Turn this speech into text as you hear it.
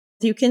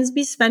You can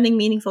be spending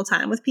meaningful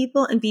time with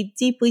people and be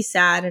deeply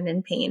sad and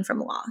in pain from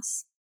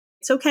loss.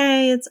 It's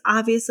okay. It's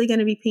obviously going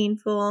to be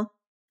painful.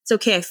 It's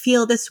okay. I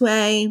feel this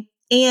way.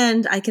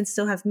 And I can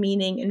still have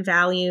meaning and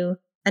value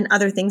and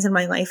other things in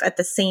my life at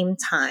the same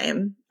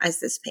time as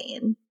this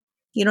pain.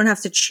 You don't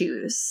have to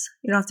choose.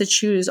 You don't have to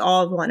choose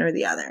all of one or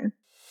the other.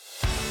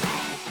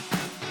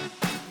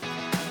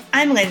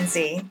 I'm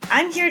Lindsay.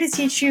 I'm here to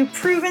teach you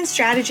proven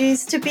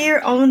strategies to be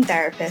your own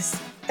therapist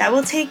that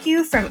will take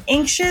you from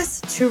anxious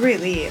to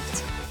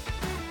relieved.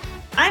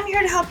 I'm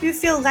here to help you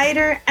feel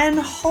lighter and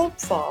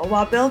hopeful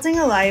while building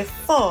a life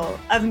full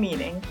of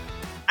meaning.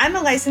 I'm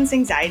a licensed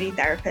anxiety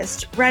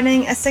therapist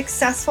running a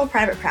successful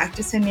private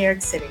practice in New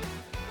York City.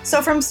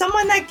 So from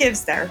someone that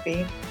gives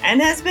therapy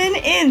and has been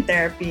in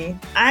therapy,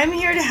 I'm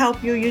here to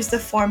help you use the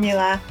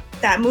formula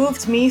that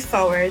moved me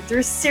forward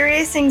through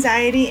serious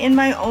anxiety in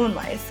my own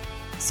life.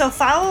 So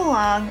follow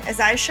along as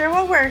I share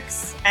what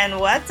works and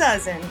what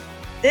doesn't.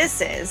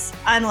 This is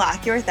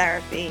Unlock Your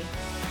Therapy.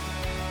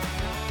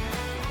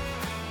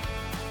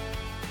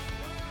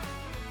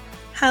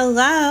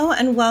 Hello,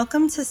 and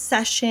welcome to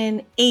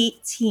session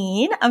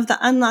 18 of the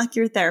Unlock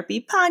Your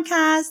Therapy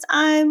podcast.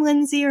 I'm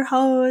Lindsay, your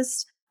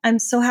host. I'm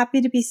so happy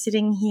to be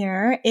sitting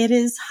here. It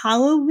is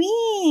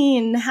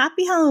Halloween.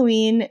 Happy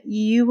Halloween.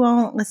 You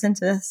won't listen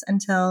to this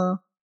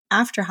until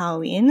after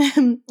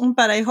Halloween,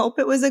 but I hope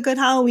it was a good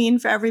Halloween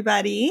for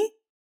everybody.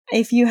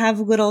 If you have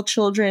little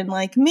children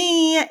like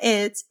me,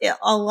 it's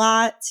a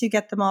lot to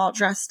get them all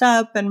dressed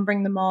up and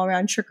bring them all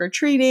around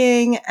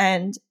trick-or-treating.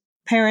 And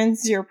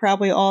parents, you're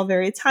probably all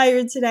very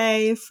tired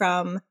today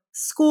from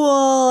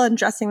school and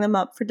dressing them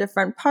up for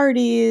different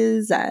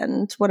parties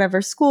and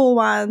whatever school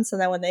wants. And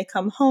then when they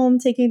come home,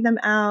 taking them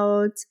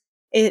out.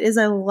 It is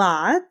a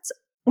lot,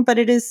 but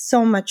it is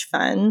so much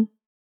fun.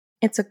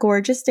 It's a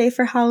gorgeous day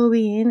for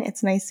Halloween.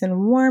 It's nice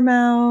and warm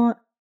out.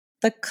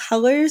 The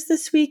colors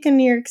this week in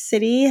New York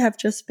City have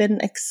just been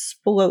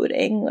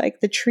exploding. Like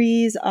the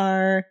trees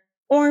are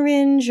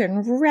orange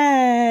and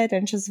red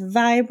and just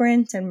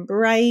vibrant and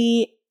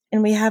bright.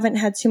 And we haven't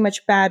had too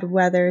much bad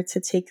weather to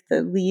take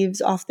the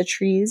leaves off the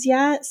trees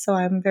yet. So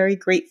I'm very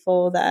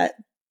grateful that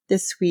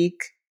this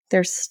week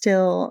they're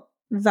still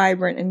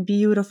vibrant and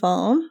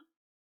beautiful.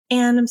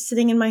 And I'm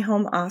sitting in my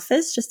home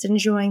office, just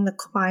enjoying the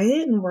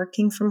quiet and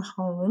working from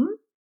home.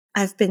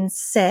 I've been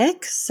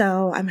sick,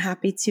 so I'm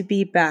happy to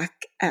be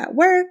back at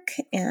work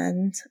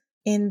and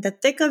in the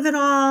thick of it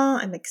all.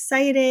 I'm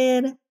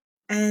excited.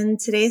 And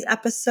today's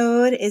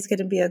episode is going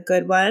to be a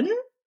good one.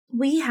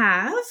 We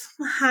have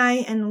high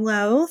and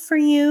low for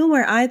you,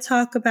 where I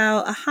talk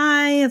about a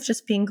high of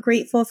just being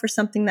grateful for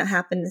something that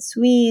happened this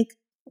week,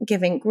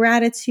 giving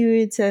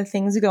gratitude to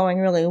things going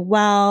really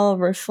well,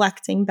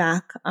 reflecting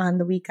back on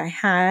the week I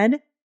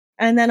had.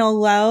 And then a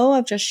low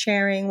of just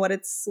sharing what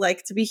it's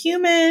like to be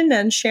human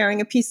and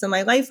sharing a piece of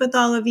my life with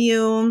all of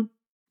you.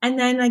 And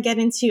then I get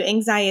into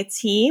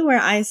anxiety, where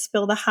I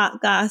spill the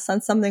hot goss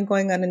on something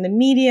going on in the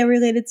media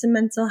related to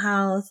mental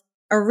health,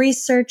 a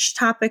research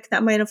topic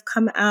that might have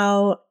come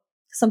out,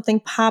 something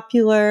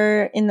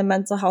popular in the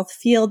mental health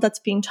field that's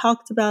being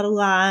talked about a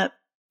lot.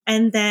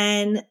 And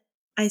then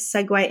I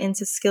segue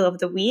into skill of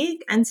the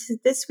week. And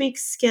this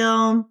week's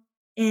skill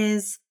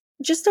is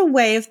just a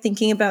way of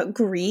thinking about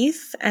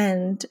grief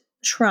and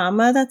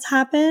trauma that's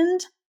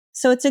happened.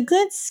 So it's a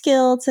good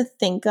skill to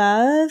think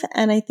of,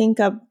 and I think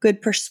a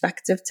good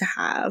perspective to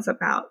have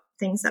about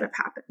things that have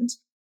happened.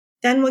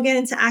 Then we'll get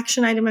into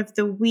action item of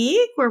the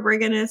week, where we're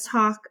going to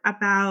talk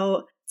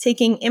about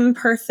taking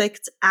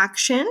imperfect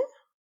action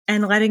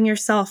and letting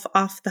yourself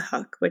off the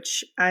hook,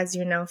 which, as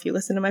you know, if you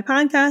listen to my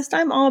podcast,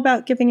 I'm all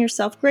about giving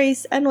yourself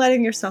grace and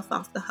letting yourself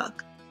off the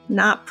hook,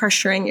 not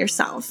pressuring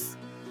yourself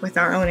with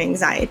our own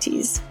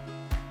anxieties.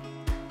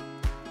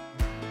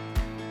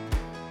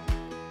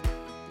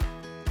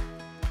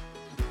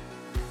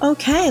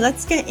 Okay,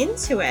 let's get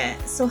into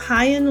it. So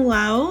high and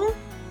low.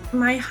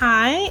 My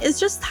high is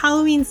just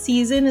Halloween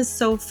season is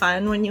so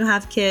fun when you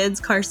have kids.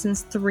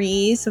 Carson's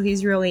 3, so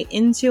he's really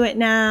into it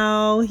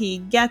now. He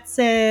gets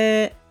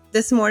it.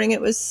 This morning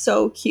it was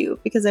so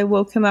cute because I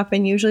woke him up,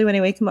 and usually when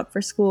I wake him up for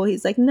school,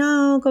 he's like,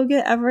 no, go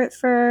get Everett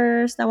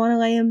first. I want to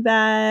lay in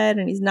bed.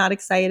 And he's not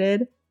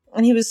excited.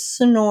 And he was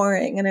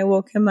snoring, and I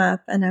woke him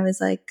up and I was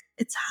like,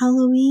 it's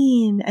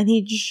Halloween. And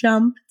he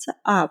jumped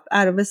up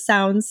out of a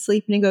sound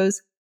sleep and he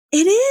goes,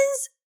 it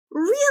is?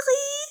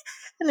 Really?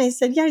 And I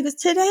said, yeah. He goes,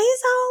 today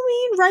is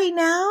Halloween right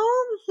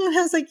now? And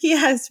I was like,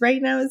 yes, right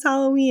now is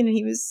Halloween. And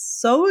he was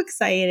so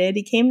excited.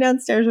 He came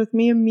downstairs with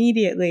me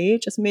immediately.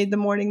 It just made the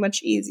morning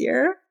much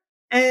easier.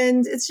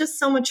 And it's just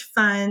so much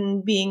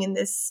fun being in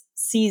this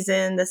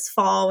season, this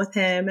fall with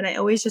him. And I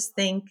always just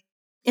think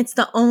it's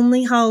the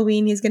only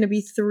Halloween he's going to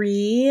be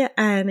 3.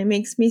 And it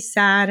makes me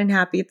sad and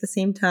happy at the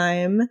same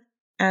time.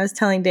 I was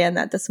telling Dan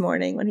that this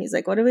morning when he's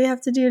like, what do we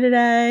have to do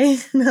today?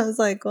 And I was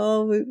like,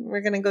 well,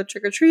 we're going to go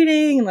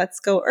trick-or-treating and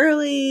let's go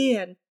early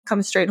and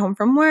come straight home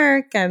from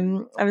work.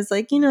 And I was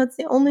like, it's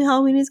the only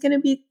Halloween he's going to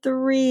be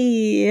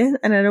 3.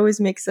 And it always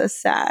makes us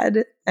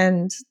sad.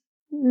 And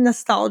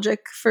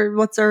nostalgic for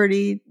what's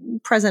already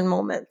present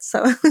moment.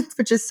 So,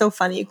 which is so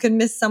funny. You could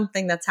miss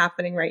something that's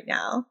happening right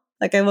now.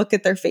 Like I look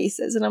at their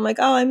faces and I'm like,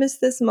 oh, I miss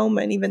this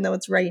moment, even though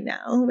it's right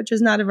now, which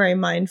is not a very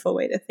mindful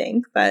way to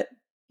think. But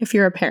if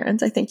you're a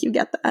parent, I think you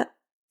get that.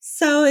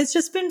 So it's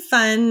just been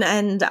fun.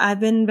 And I've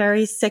been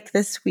very sick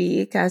this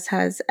week, as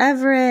has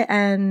Everett.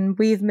 And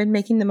we've been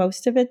making the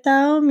most of it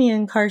though. Me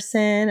and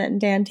Carson, and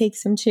Dan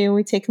takes him too.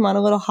 We take him on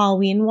a little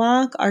Halloween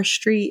walk. Our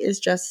street is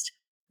just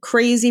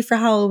crazy for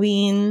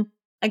Halloween.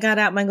 I got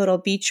out my little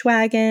beach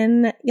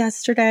wagon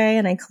yesterday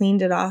and I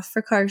cleaned it off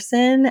for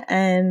Carson,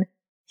 and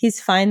he's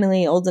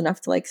finally old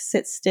enough to like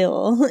sit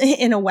still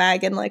in a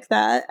wagon like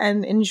that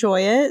and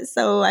enjoy it.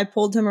 So I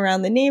pulled him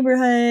around the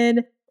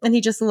neighborhood and he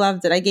just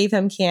loved it. I gave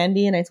him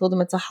candy and I told him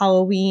it's a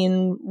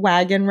Halloween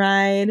wagon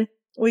ride.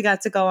 We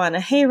got to go on a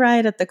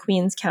hayride at the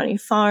Queens County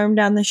Farm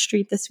down the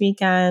street this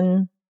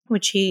weekend,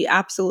 which he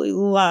absolutely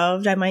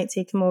loved. I might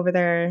take him over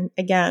there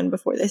again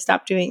before they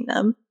stop doing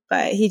them.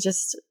 But he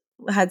just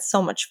had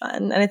so much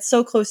fun. And it's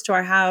so close to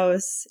our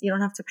house. You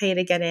don't have to pay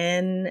to get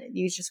in.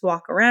 You just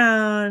walk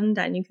around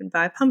and you can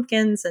buy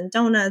pumpkins and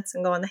donuts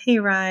and go on the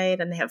hayride.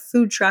 And they have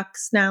food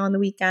trucks now on the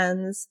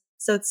weekends.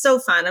 So it's so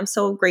fun. I'm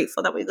so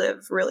grateful that we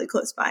live really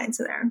close by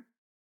into there.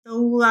 The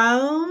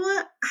low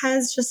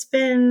has just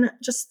been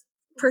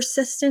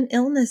persistent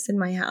illness in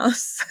my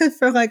house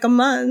for like a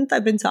month.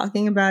 I've been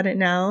talking about it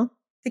now.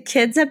 The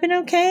kids have been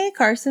okay.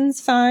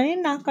 Carson's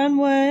fine, knock on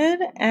wood.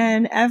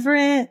 And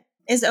Everett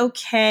is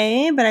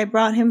okay, but I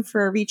brought him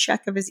for a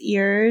recheck of his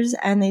ears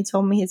and they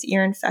told me his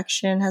ear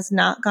infection has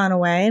not gone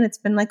away, and it's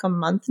been like a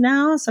month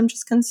now. So I'm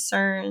just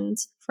concerned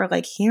for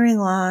like hearing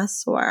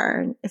loss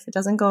or if it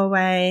doesn't go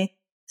away.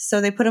 So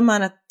they put him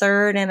on a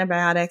third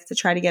antibiotic to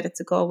try to get it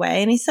to go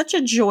away. And he's such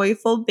a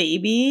joyful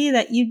baby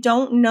that you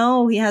don't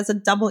know he has a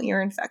double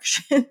ear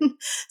infection.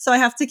 So I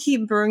have to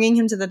keep bringing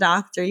him to the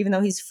doctor, even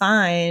though he's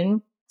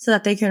fine, so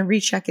that they can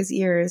recheck his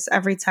ears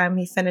every time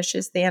he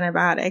finishes the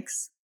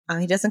antibiotics.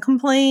 He doesn't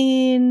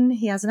complain.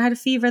 He hasn't had a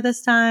fever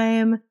this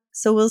time.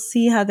 So we'll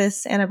see how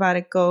this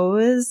antibiotic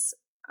goes.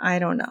 I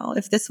don't know.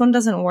 If this one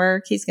doesn't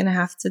work, he's going to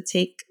have to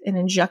take an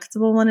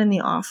injectable one in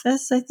the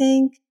office, I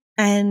think.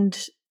 And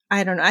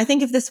I don't know. I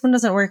think if this one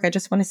doesn't work, I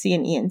just want to see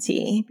an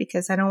ENT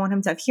because I don't want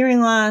him to have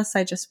hearing loss.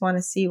 I just want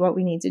to see what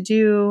we need to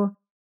do.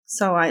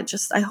 So I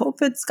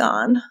hope it's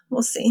gone.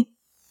 We'll see.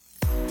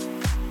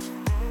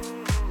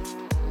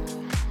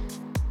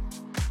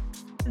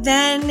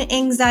 Then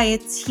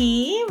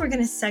anxiety, we're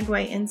going to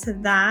segue into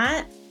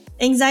that.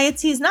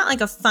 Anxiety is not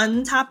like a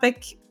fun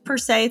topic per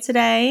se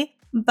today,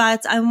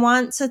 but I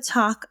want to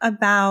talk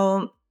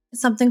about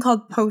something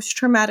called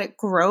post-traumatic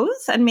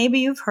growth. And maybe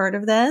you've heard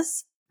of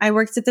this. I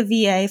worked at the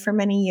VA for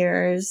many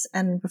years.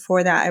 And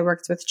before that, I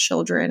worked with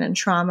children and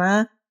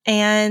trauma.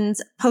 And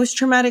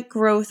post-traumatic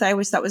growth, I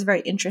always thought was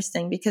very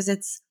interesting because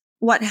it's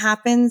what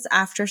happens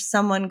after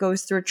someone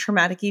goes through a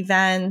traumatic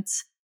event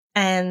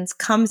and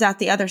comes out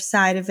the other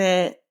side of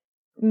it,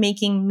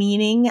 making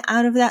meaning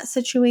out of that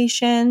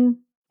situation.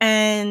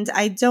 And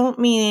I don't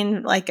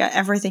mean like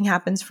everything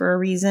happens for a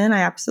reason. I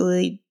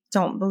absolutely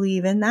don't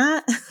believe in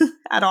that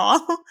at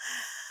all.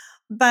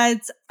 But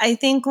I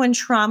think when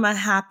trauma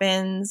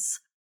happens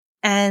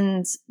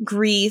and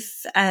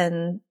grief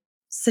and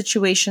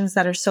situations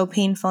that are so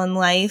painful in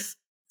life,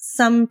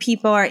 some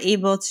people are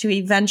able to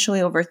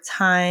eventually over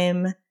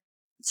time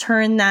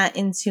turn that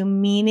into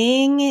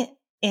meaning,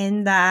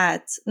 in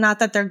that, not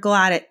that they're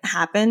glad it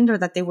happened or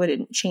that they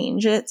wouldn't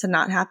change it to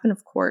not happen,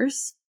 of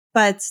course,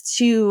 but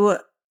to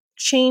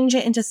change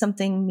it into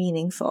something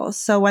meaningful.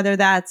 So whether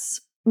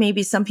that's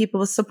maybe some people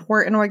will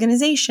support an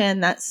organization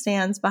that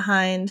stands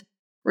behind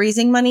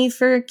raising money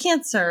for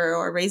cancer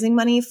or raising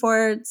money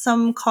for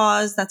some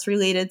cause that's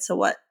related to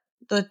what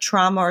the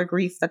trauma or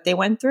grief that they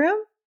went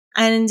through.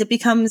 And it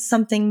becomes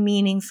something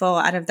meaningful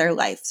out of their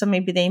life. So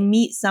maybe they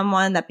meet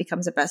someone that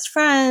becomes a best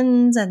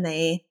friend and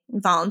they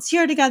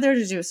volunteer together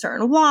to do a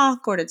certain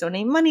walk or to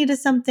donate money to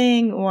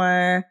something,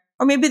 or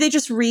maybe they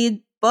just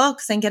read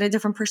books and get a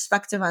different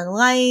perspective on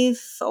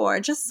life,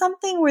 or just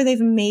something where they've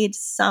made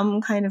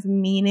some kind of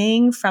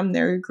meaning from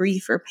their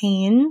grief or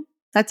pain.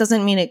 That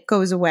doesn't mean it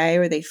goes away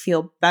or they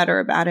feel better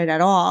about it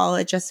at all.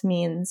 It just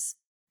means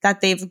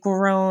that they've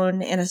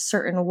grown in a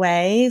certain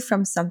way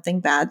from something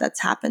bad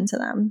that's happened to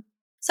them.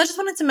 So I just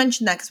wanted to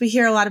mention that because we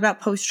hear a lot about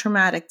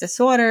post-traumatic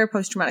disorder,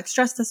 post-traumatic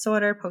stress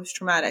disorder,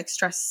 post-traumatic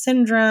stress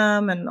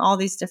syndrome, and all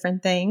these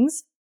different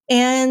things.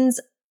 And,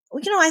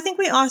 I think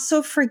we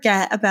also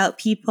forget about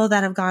people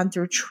that have gone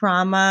through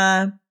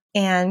trauma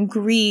and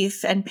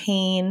grief and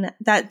pain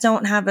that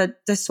don't have a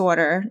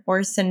disorder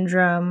or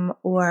syndrome,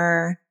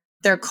 or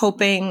they're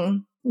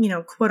coping,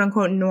 quote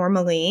unquote,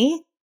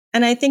 normally.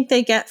 And I think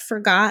they get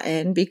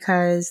forgotten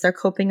because they're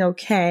coping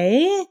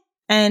okay,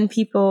 and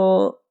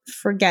people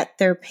forget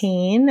their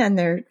pain, and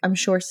they're, I'm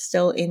sure,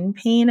 still in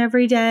pain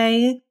every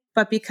day.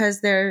 But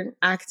because they're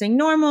acting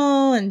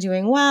normal and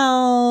doing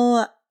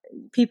well,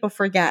 people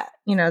forget,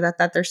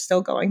 that they're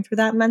still going through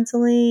that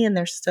mentally, and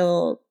they're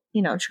still,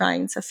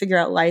 trying to figure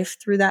out life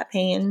through that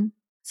pain.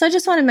 So I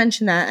just want to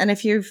mention that. And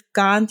if you've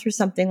gone through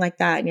something like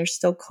that and you're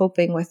still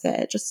coping with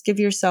it, just give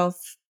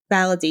yourself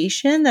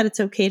validation that it's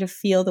okay to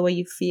feel the way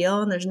you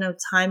feel. And there's no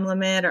time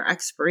limit or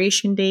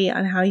expiration date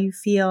on how you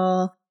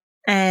feel.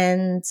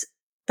 And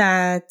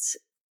that,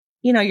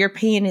 your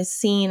pain is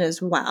seen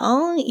as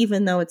well,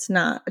 even though it's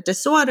not a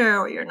disorder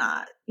or you're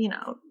not,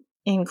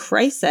 in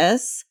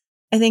crisis.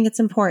 I think it's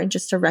important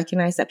just to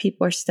recognize that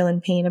people are still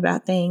in pain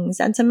about things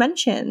and to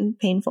mention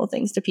painful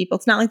things to people.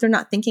 It's not like they're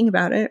not thinking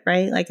about it,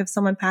 right? Like if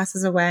someone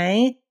passes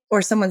away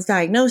or someone's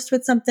diagnosed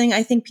with something,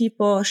 I think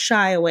people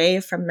shy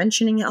away from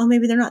mentioning it. Oh,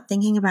 maybe they're not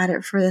thinking about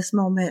it for this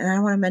moment and I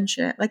don't want to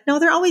mention it. Like, no,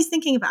 they're always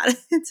thinking about it.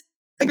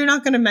 Like you're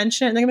not going to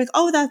mention it. And they're going to be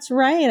like, oh, that's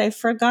right. I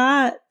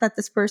forgot that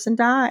this person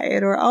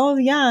died. Or, oh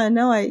yeah,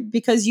 no,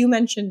 because you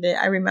mentioned it,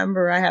 I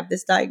remember I have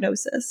this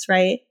diagnosis,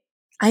 right?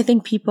 I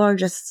think people are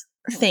just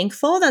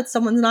thankful that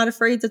someone's not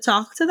afraid to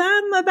talk to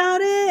them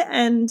about it.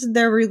 And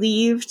they're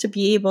relieved to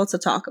be able to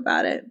talk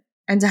about it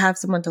and to have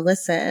someone to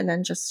listen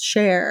and just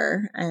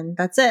share. And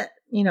that's it,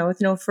 with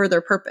no further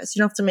purpose.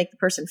 You don't have to make the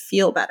person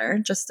feel better,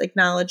 just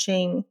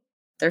acknowledging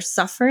their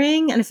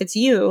suffering. And if it's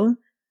you,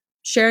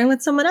 sharing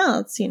with someone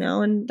else,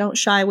 and don't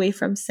shy away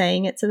from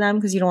saying it to them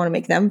because you don't want to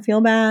make them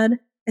feel bad.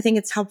 I think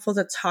it's helpful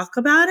to talk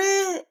about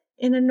it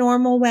in a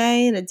normal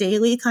way, in a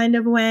daily kind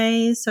of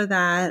way, so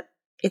that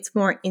it's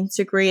more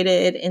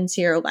integrated into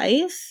your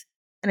life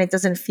and it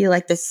doesn't feel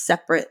like this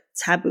separate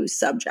taboo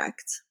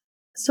subject.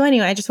 So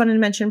anyway, I just wanted to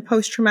mention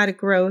post-traumatic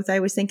growth. I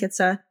always think it's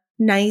a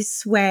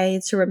nice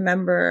way to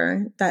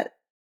remember that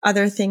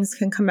other things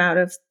can come out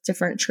of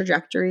different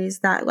trajectories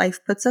that life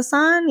puts us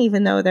on,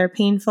 even though they're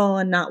painful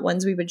and not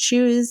ones we would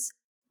choose,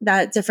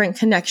 that different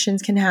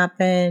connections can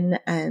happen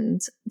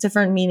and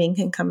different meaning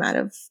can come out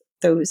of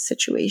those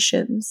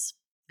situations.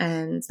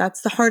 And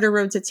that's the harder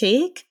road to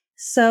take.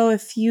 So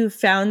if you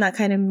found that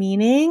kind of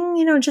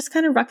meaning, just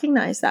kind of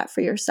recognize that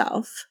for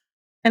yourself.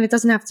 And it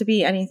doesn't have to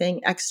be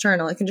anything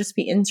external. It can just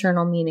be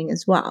internal meaning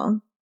as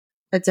well.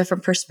 A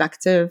different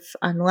perspective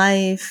on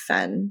life.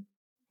 And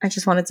I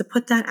just wanted to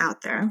put that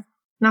out there.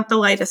 Not the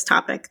lightest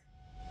topic.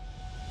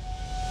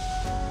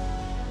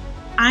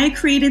 I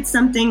created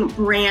something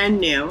brand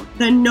new,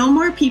 the No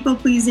More People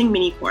Pleasing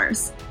mini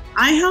course.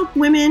 I help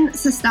women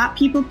to stop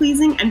people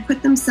pleasing and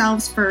put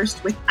themselves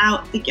first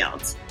without the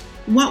guilt.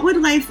 What would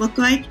life look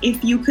like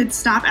if you could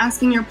stop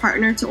asking your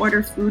partner to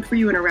order food for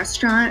you in a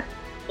restaurant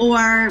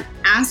or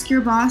ask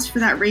your boss for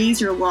that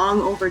raise you're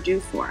long overdue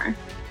for?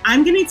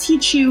 I'm going to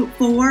teach you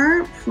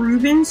 4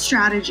 proven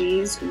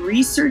strategies,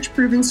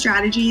 research-proven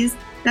strategies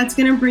that's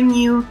going to bring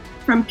you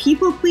from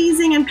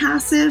people-pleasing and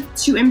passive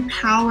to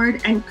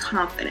empowered and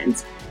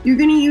confident. You're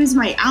going to use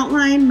my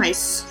outline, my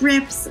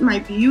scripts, my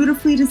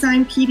beautifully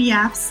designed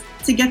PDFs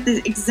to get the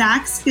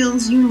exact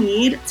skills you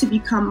need to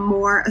become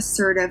more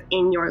assertive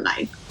in your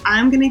life.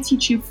 I'm going to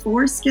teach you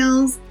 4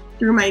 skills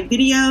through my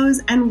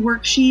videos and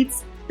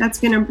worksheets that's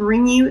going to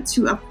bring you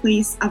to a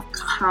place of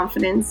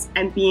confidence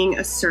and being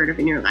assertive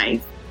in your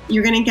life.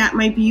 You're going to get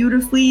my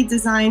beautifully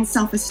designed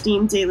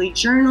self-esteem daily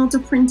journal to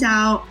print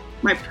out,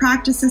 my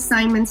practice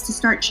assignments to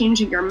start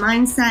changing your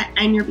mindset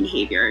and your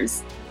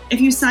behaviors.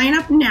 If you sign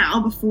up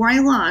now before I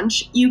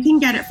launch, you can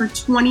get it for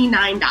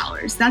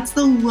 $29. That's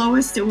the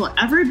lowest it will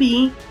ever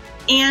be.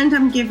 And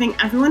I'm giving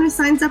everyone who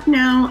signs up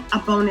now a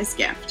bonus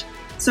gift.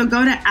 So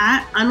go to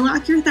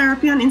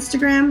 @UnlockYourTherapy on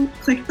Instagram,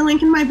 click the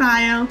link in my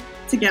bio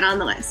to get on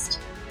the list.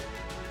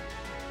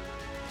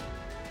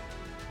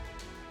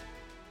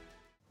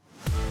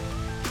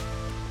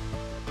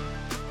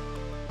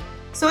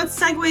 So it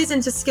segues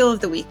into skill of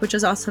the week, which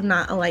is also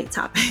not a light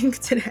topic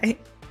today.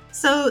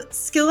 So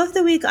skill of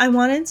the week, I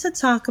wanted to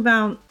talk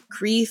about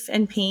grief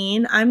and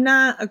pain. I'm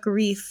not a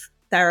grief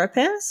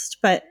therapist,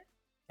 but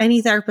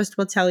any therapist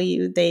will tell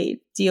you they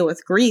deal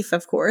with grief,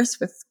 of course,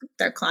 with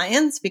their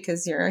clients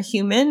because you're a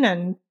human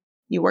and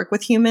you work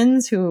with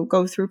humans who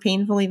go through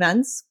painful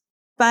events.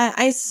 But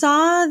I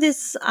saw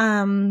this,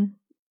 I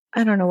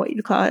don't know what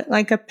you'd call it,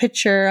 like a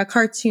picture, a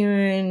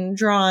cartoon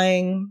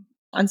drawing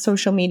on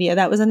social media.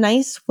 That was a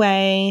nice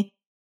way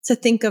to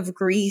think of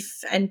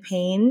grief and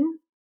pain.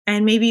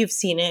 And maybe you've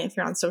seen it if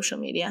you're on social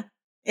media.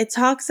 It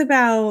talks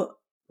about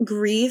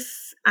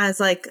grief as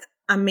like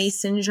a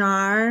mason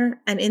jar,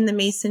 and in the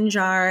mason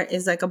jar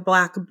is like a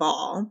black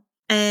ball.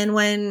 And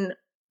when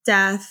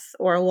death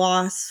or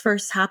loss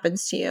first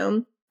happens to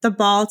you, the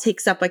ball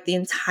takes up like the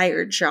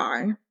entire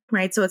jar,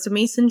 right? So it's a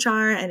mason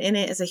jar and in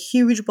it is a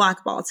huge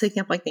black ball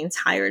taking up like the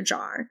entire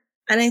jar.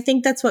 And I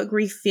think that's what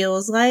grief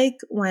feels like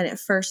when it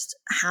first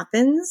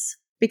happens,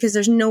 because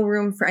there's no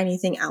room for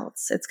anything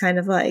else. It's kind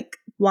of like,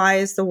 why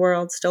is the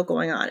world still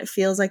going on? It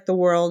feels like the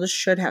world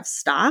should have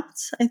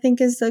stopped, I think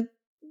is a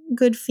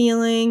good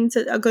feeling,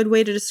 a good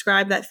way to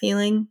describe that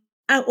feeling.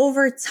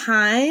 Over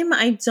time,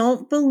 I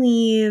don't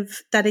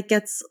believe that it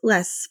gets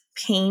less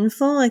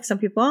painful. Like some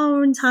people,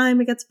 oh, in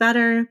time it gets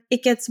better.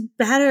 It gets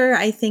better,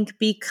 I think,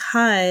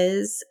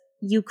 because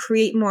you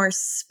create more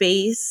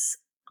space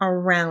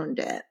around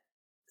it.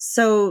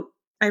 So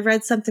I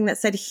read something that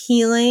said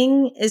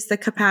healing is the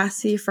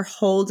capacity for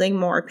holding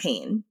more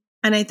pain.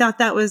 And I thought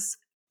that was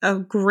a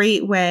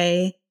great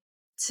way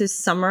to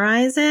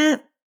summarize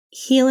it.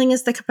 Healing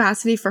is the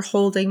capacity for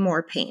holding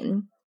more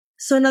pain.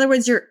 So in other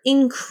words, you're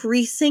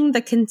increasing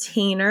the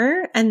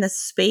container and the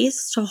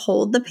space to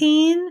hold the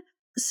pain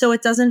so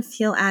it doesn't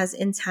feel as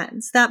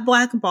intense. That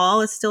black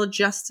ball is still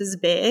just as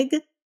big,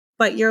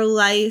 but your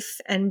life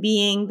and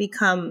being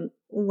become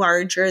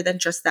larger than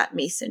just that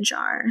mason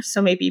jar.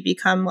 So maybe you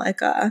become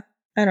like a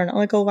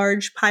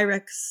large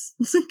Pyrex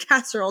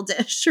casserole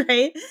dish,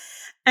 right?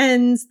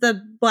 And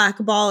the black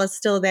ball is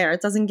still there.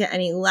 It doesn't get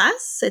any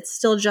less. It's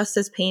still just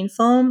as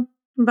painful.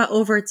 But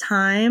over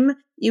time,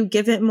 you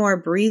give it more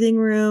breathing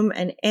room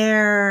and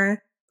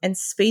air and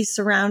space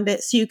around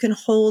it so you can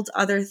hold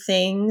other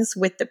things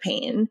with the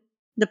pain.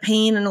 The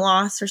pain and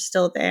loss are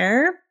still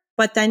there,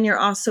 but then you're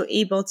also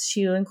able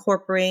to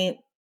incorporate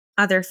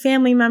other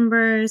family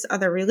members,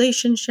 other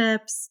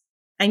relationships,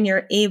 and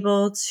you're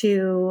able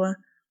to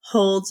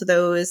hold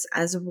those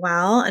as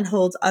well and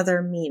hold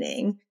other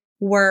meaning,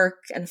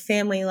 work and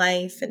family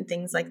life and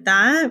things like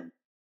that,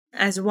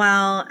 as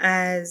well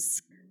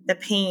as the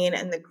pain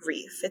and the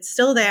grief. It's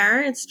still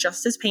there. It's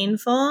just as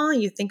painful.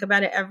 You think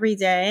about it every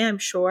day, I'm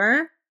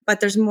sure, but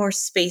there's more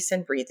space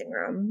and breathing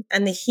room.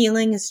 And the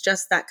healing is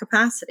just that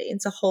capacity, and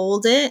to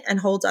hold it and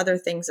hold other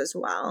things as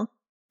well.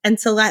 And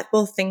to let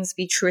both things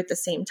be true at the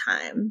same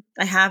time.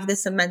 I have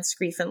this immense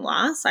grief and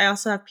loss. I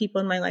also have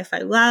people in my life I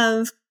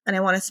love and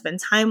I want to spend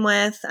time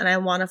with, and I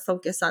want to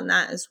focus on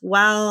that as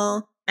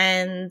well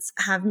and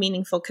have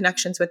meaningful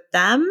connections with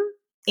them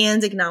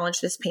and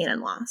acknowledge this pain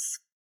and loss.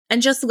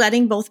 And just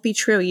letting both be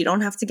true. You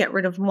don't have to get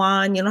rid of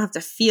one. You don't have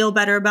to feel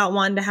better about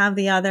one to have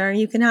the other.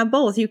 You can have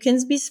both. You can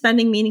be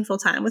spending meaningful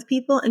time with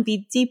people and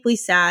be deeply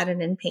sad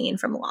and in pain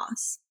from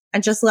loss,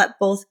 and just let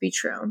both be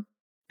true.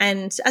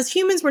 And as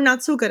humans, we're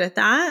not so good at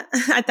that,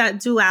 at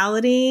that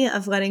duality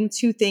of letting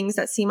two things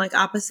that seem like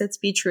opposites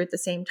be true at the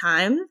same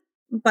time.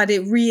 But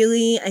it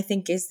really, I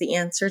think, is the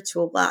answer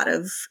to a lot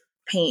of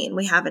pain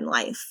we have in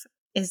life,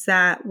 is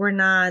that we're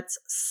not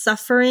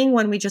suffering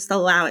when we just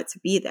allow it to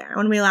be there.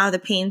 When we allow the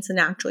pain to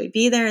naturally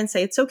be there and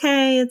say, it's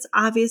okay, it's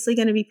obviously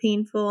going to be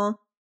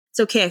painful. It's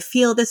okay, I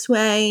feel this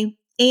way.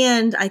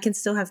 And I can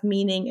still have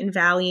meaning and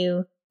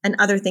value and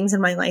other things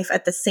in my life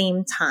at the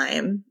same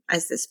time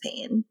as this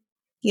pain.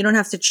 You don't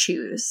have to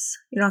choose.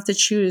 You don't have to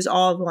choose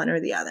all of one or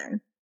the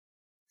other.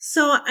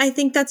 So I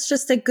think that's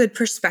just a good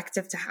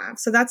perspective to have.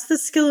 So that's the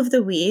skill of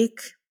the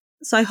week.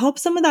 So I hope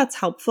some of that's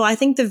helpful. I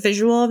think the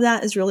visual of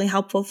that is really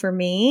helpful for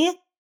me.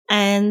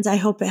 And I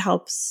hope it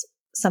helps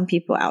some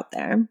people out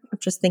there. I'm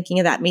just thinking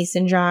of that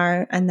mason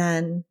jar and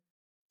then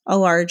a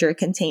larger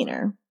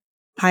container.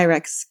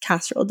 Pyrex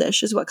casserole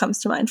dish is what comes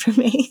to mind for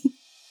me.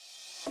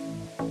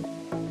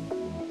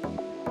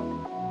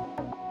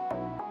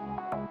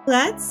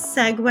 Let's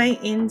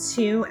segue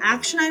into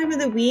action item of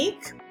the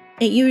week.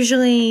 It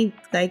usually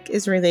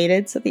is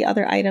related to the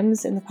other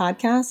items in the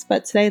podcast,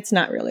 but today it's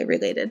not really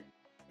related.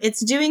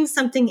 It's doing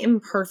something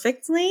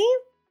imperfectly.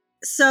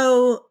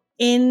 So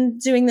in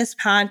doing this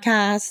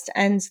podcast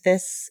and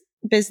this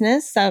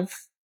business of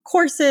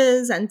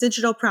courses and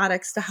digital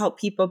products to help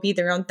people be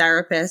their own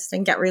therapist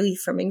and get relief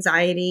from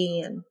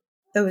anxiety and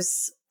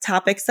those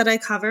topics that I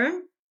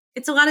cover,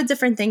 it's a lot of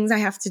different things I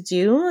have to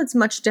do. It's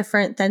much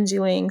different than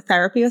doing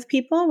therapy with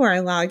people where I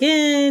log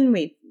in,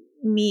 we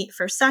meet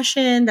for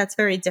session. That's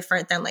very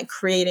different than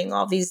creating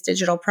all these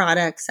digital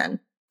products and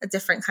a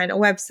different kind of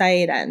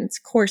website and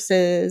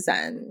courses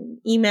and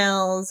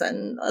emails,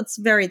 and it's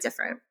very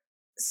different.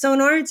 So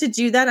in order to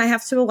do that, I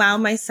have to allow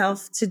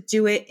myself to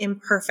do it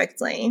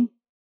imperfectly,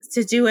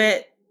 to do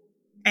it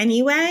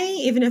anyway,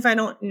 even if I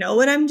don't know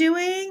what I'm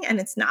doing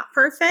and it's not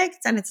perfect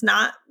and it's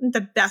not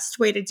the best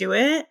way to do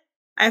it.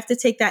 I have to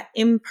take that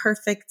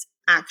imperfect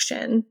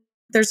action.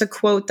 There's a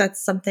quote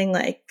that's something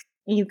like,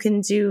 you can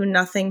do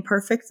nothing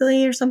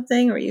perfectly or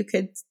something, or you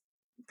could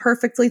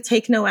perfectly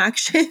take no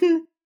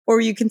action,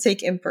 or you can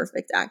take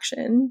imperfect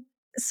action.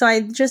 So I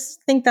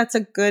just think that's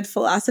a good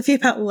philosophy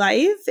about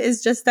life,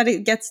 is just that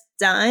it gets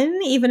done,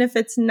 even if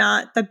it's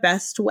not the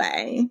best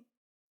way.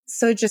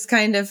 So just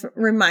kind of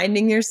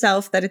reminding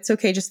yourself that it's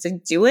okay just to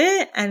do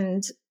it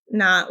and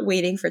not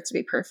waiting for it to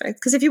be perfect.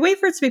 Because if you wait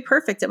for it to be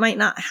perfect, it might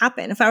not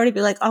happen. If I were to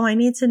be like, oh, I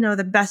need to know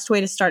the best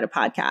way to start a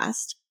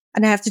podcast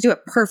and I have to do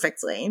it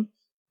perfectly.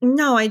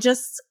 No, I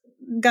just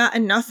got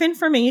enough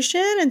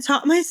information and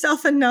taught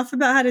myself enough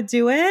about how to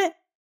do it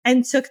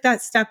and took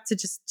that step to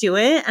just do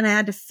it. And I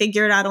had to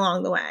figure it out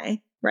along the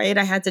way, right?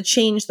 I had to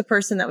change the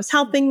person that was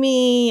helping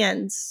me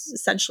and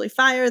essentially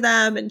fire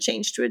them and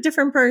change to a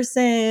different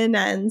person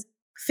and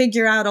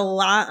figure out a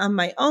lot on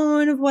my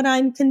own of what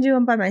I can do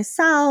by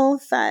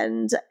myself.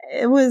 And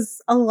it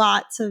was a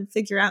lot to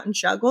figure out and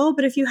juggle.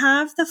 But if you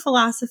have the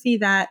philosophy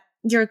that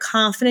you're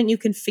confident you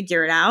can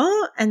figure it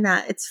out and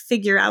that it's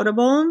figure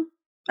outable,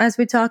 as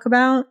we talk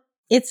about,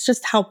 it's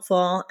just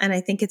helpful. And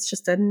I think it's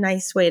just a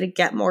nice way to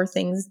get more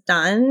things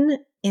done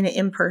in an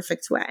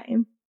imperfect way.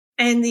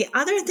 And the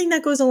other thing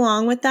that goes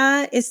along with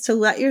that is to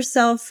let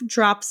yourself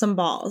drop some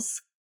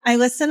balls. I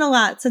listen a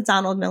lot to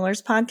Donald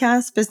Miller's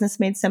podcast, Business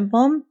Made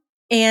Simple.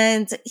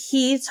 And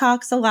he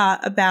talks a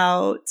lot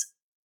about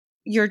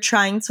you're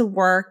trying to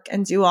work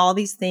and do all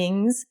these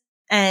things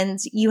and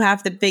you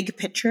have the big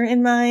picture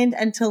in mind,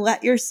 and to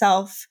let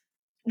yourself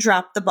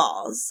drop the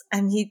balls.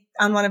 And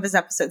on one of his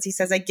episodes, he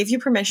says, I give you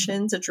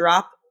permission to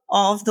drop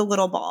all of the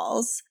little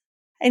balls.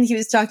 And he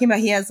was talking about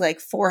he has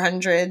like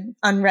 400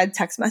 unread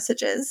text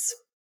messages.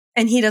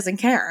 And he doesn't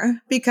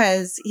care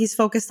because he's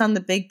focused on the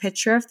big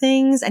picture of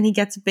things and he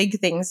gets big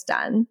things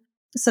done.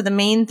 So the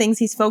main things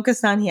he's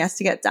focused on, he has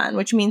to get done,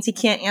 which means he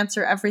can't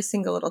answer every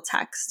single little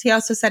text. He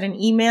also said an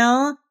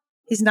email,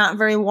 he's not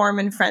very warm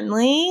and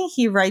friendly.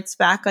 He writes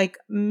back like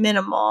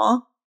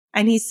minimal.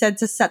 And he said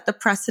to set the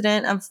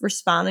precedent of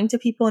responding to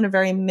people in a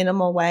very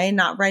minimal way,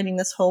 not writing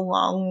this whole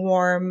long,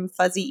 warm,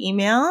 fuzzy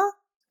email,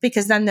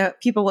 because then the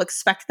people will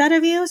expect that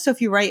of you. So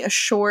if you write a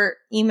short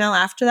email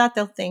after that,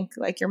 they'll think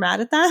like you're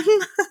mad at them.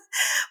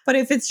 But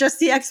if it's just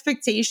the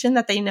expectation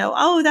that they know,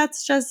 oh,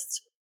 that's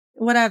just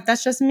whatever,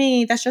 that's just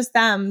me, that's just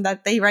them,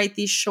 that they write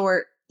these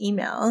short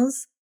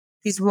emails,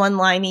 these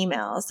one-line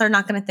emails, they're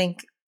not going to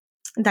think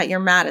that you're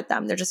mad at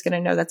them. They're just going to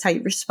know that's how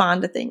you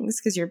respond to things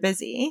because you're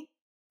busy.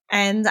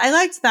 And I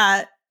liked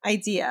that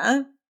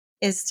idea,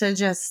 is to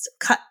just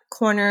cut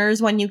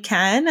corners when you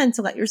can and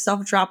to let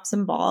yourself drop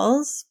some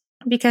balls.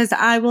 Because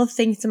I will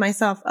think to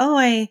myself, oh,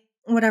 I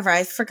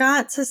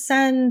forgot to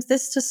send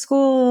this to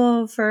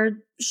school for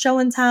show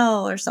and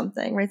tell or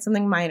something, right?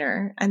 Something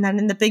minor. And then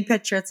in the big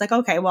picture, it's like,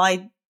 okay, well,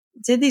 I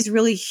did these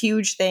really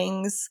huge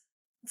things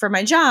for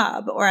my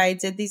job, or I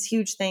did these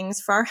huge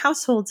things for our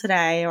household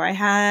today, or I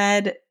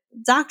had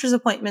doctor's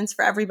appointments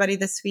for everybody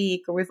this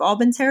week, or we've all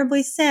been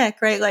terribly sick,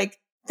 right? Like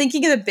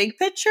thinking of the big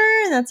picture,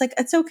 and that's like,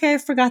 it's okay, I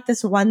forgot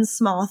this one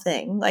small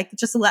thing. Like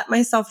just let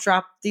myself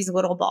drop these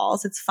little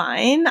balls. It's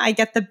fine. I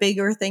get the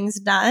bigger things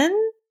done.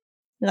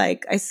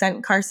 Like I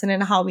sent Carson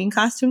in a Halloween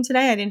costume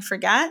today. I didn't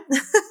forget.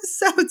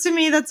 So to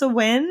me, that's a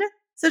win.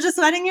 So just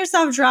letting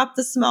yourself drop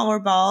the smaller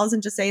balls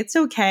and just say, it's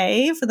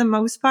okay. For the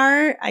most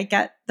part, I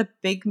get the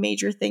big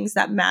major things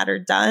that matter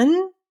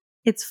done.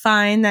 It's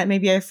fine that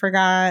maybe I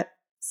forgot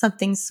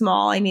something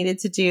small I needed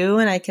to do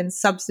and I can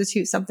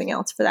substitute something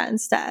else for that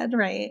instead,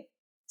 right?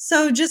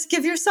 So just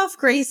give yourself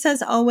grace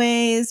as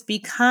always. Be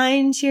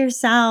kind to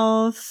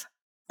yourself.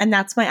 And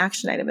that's my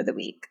action item of the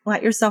week.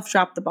 Let yourself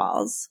drop the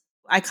balls.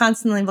 I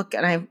constantly look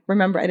and I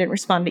remember I didn't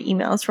respond to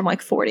emails from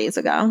like 4 days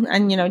ago.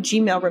 And,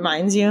 Gmail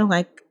reminds you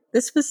like,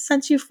 this was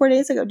sent to you 4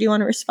 days ago. Do you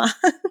want to respond?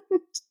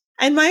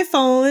 And my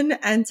phone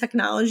and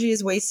technology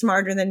is way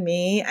smarter than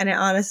me. And it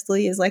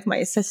honestly is like my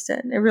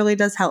assistant. It really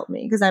does help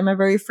me because I'm a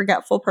very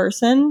forgetful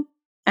person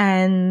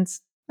and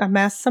a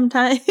mess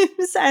sometimes.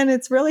 And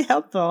it's really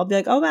helpful. I'll be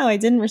like, oh, wow, I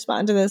didn't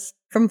respond to this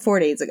from 4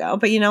 days ago.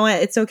 But you know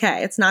what? It's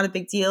okay. It's not a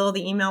big deal.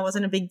 The email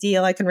wasn't a big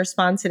deal. I can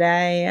respond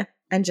today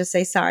and just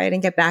say, sorry, I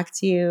didn't get back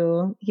to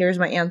you. Here's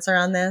my answer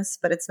on this,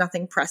 but it's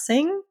nothing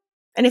pressing.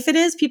 And if it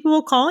is, people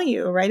will call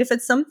you, right? If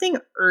it's something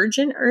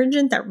urgent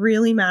that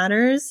really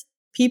matters,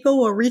 people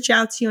will reach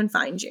out to you and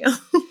find you.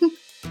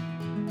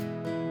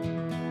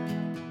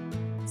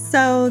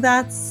 So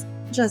that's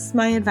just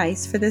my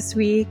advice for this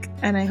week.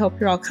 And I hope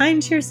you're all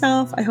kind to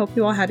yourself. I hope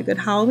you all had a good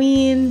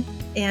Halloween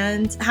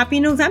and happy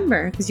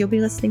November, because you'll be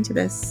listening to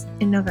this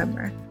in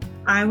November.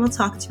 I will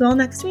talk to you all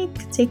next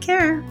week. Take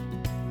care.